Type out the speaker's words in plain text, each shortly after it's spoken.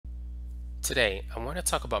Today, I want to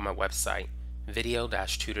talk about my website,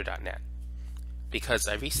 video-tutor.net, because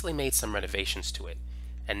I recently made some renovations to it,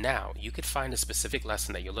 and now you could find a specific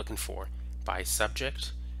lesson that you're looking for by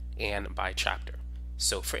subject and by chapter.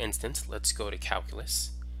 So for instance, let's go to calculus.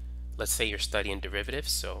 Let's say you're studying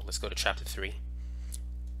derivatives, so let's go to chapter 3.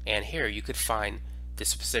 And here you could find the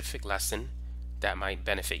specific lesson that might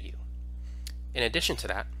benefit you. In addition to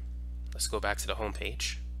that, let's go back to the home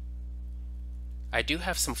page. I do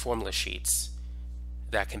have some formula sheets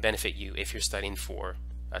that can benefit you if you're studying for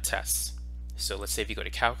a test. So let's say if you go to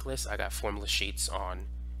calculus, I got formula sheets on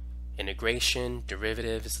integration,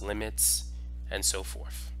 derivatives, limits, and so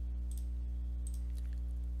forth.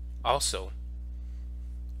 Also,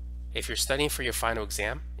 if you're studying for your final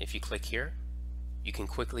exam, if you click here, you can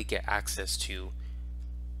quickly get access to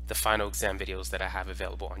the final exam videos that I have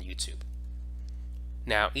available on YouTube.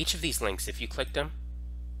 Now, each of these links, if you click them,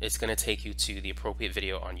 it's going to take you to the appropriate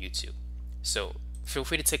video on YouTube. So feel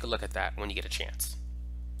free to take a look at that when you get a chance.